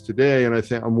technology is today, and I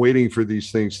think I'm waiting for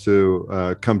these things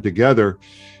to come together,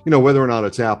 whether or not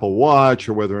it's Apple Watch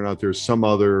or whether or not there's some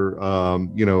other,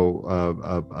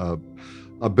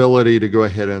 ability to go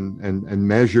ahead and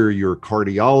measure your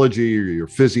cardiology or your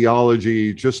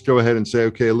physiology. Just go ahead and say,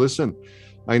 okay, listen,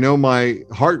 I know my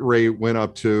heart rate went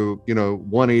up to,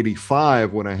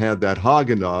 185 when I had that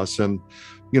Haagen-Dazs, and,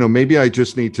 maybe I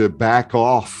just need to back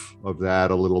off of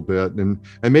that a little bit. And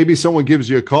maybe someone gives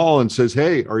you a call and says,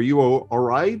 hey, are you all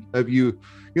right? Have you,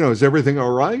 is everything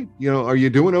all right? Are you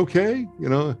doing okay?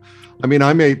 I mean,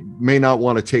 I may not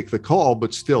want to take the call,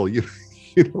 but still, you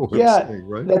know what I'm saying,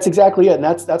 right? That's exactly it. And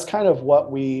that's kind of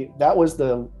that was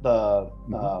the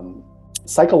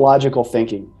psychological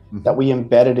thinking that we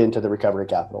embedded into the Recovery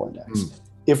Capital Index.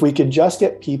 If we could just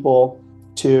get people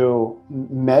to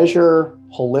measure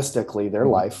holistically their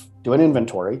life, do an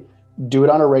inventory, do it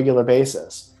on a regular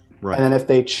basis. Right. And then if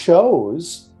they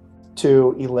chose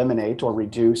to eliminate or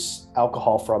reduce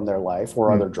alcohol from their life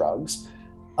or other drugs,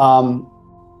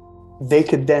 they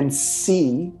could then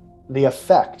see the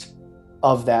effect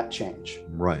of that change.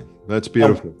 Right. That's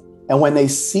beautiful. And when they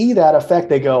see that effect,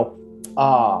 they go,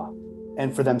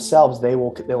 and for themselves, they're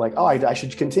like, I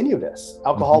should continue this.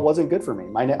 Alcohol wasn't good for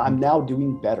me. I'm now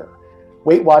doing better.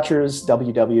 Weight Watchers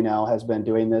WW now has been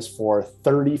doing this for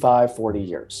 35, 40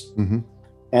 years.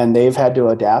 And they've had to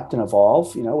adapt and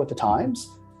evolve, with the times.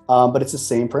 But it's the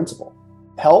same principle.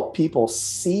 Help people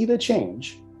see the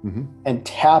change and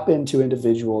tap into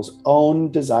individuals'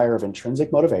 own desire of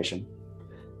intrinsic motivation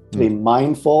to be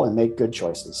mindful and make good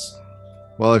choices.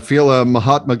 Well, I feel a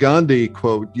Mahatma Gandhi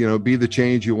quote, be the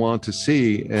change you want to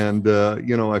see. And,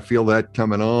 I feel that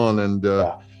coming on. And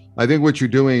I think what you're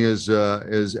doing is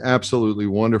absolutely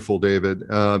wonderful, David.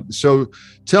 So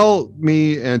tell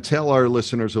me and tell our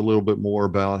listeners a little bit more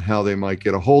about how they might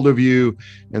get a hold of you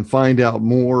and find out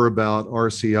more about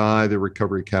RCI, the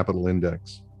Recovery Capital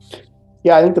Index.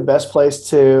 Yeah, I think the best place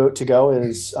to go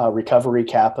is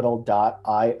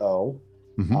recoverycapital.io.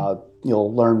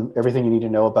 You'll learn everything you need to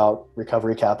know about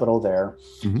Recovery Capital there.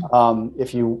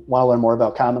 If you want to learn more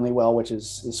about Commonly Well, which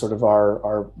is sort of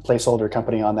our placeholder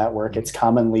company on that work, it's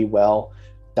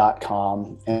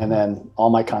commonlywell.com. And then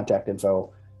all my contact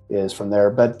info is from there.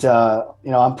 But,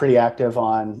 I'm pretty active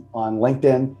on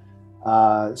LinkedIn.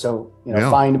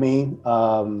 Find me,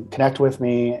 connect with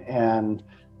me, and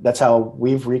that's how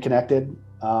we've reconnected.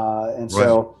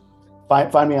 So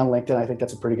find me on LinkedIn. I think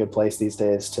that's a pretty good place these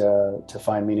days to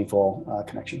find meaningful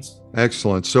connections.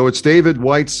 Excellent. So it's David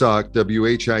Whitesock,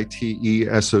 Whitesock,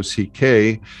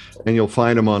 and you'll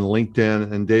find him on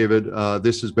LinkedIn. And David,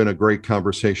 this has been a great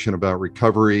conversation about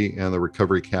recovery and the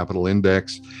Recovery Capital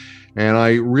Index. And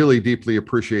I really deeply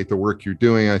appreciate the work you're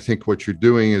doing. I think what you're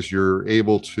doing is you're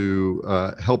able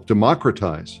to help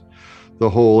democratize the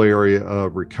whole area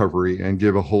of recovery and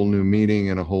give a whole new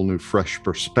meaning and a whole new fresh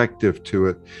perspective to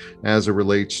it as it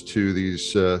relates to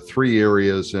these three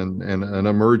areas and an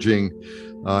emerging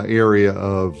area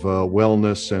of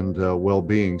wellness and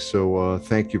well-being. So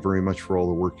thank you very much for all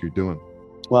the work you're doing.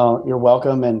 Well, you're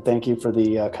welcome. And thank you for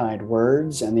the kind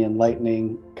words and the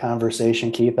enlightening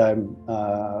conversation, Keith. I'm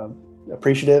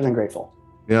appreciative and grateful.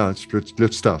 Yeah, it's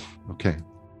good stuff. Okay.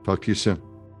 Talk to you soon.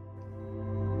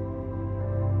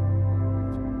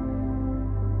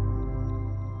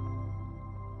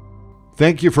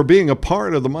 Thank you for being a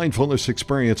part of the Mindfulness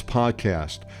Experience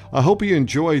podcast. I hope you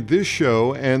enjoyed this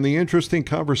show and the interesting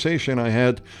conversation I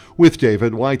had with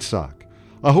David Whitesock.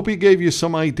 I hope he gave you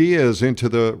some ideas into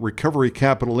the Recovery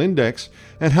Capital Index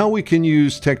and how we can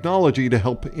use technology to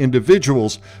help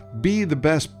individuals be the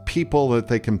best people that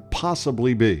they can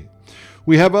possibly be.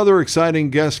 We have other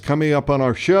exciting guests coming up on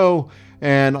our show,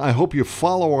 and I hope you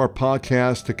follow our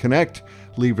podcast to connect,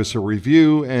 leave us a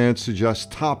review, and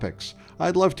suggest topics.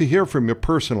 I'd love to hear from you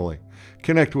personally.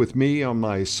 Connect with me on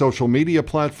my social media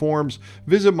platforms.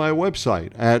 Visit my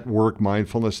website at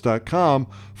workmindfulness.com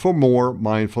for more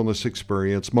mindfulness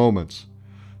experience moments.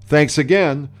 Thanks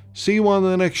again. See you on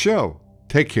the next show.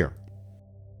 Take care.